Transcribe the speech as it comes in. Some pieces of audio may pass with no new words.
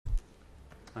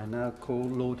I now call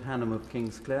Lord Hannam of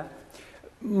Kingsclere.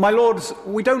 My Lords,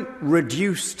 we don't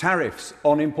reduce tariffs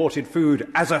on imported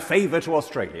food as a favour to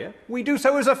Australia. We do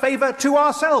so as a favour to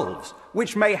ourselves,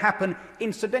 which may happen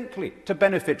incidentally to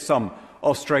benefit some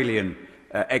Australian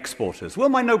exporters. Will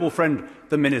my noble friend,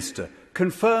 the Minister,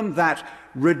 confirm that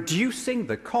reducing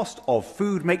the cost of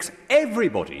food makes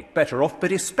everybody better off,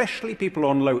 but especially people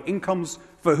on low incomes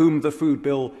for whom the food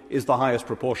bill is the highest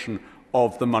proportion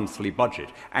of the monthly budget,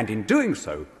 and in doing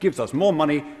so gives us more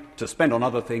money to spend on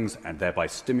other things and thereby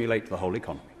stimulate the whole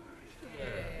economy?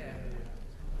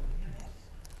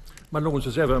 My Lords,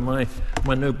 as ever, my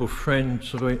noble friend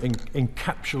sort of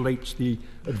encapsulates the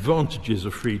advantages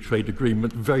of free trade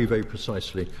agreement very, very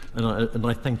precisely, and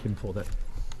I thank him for that.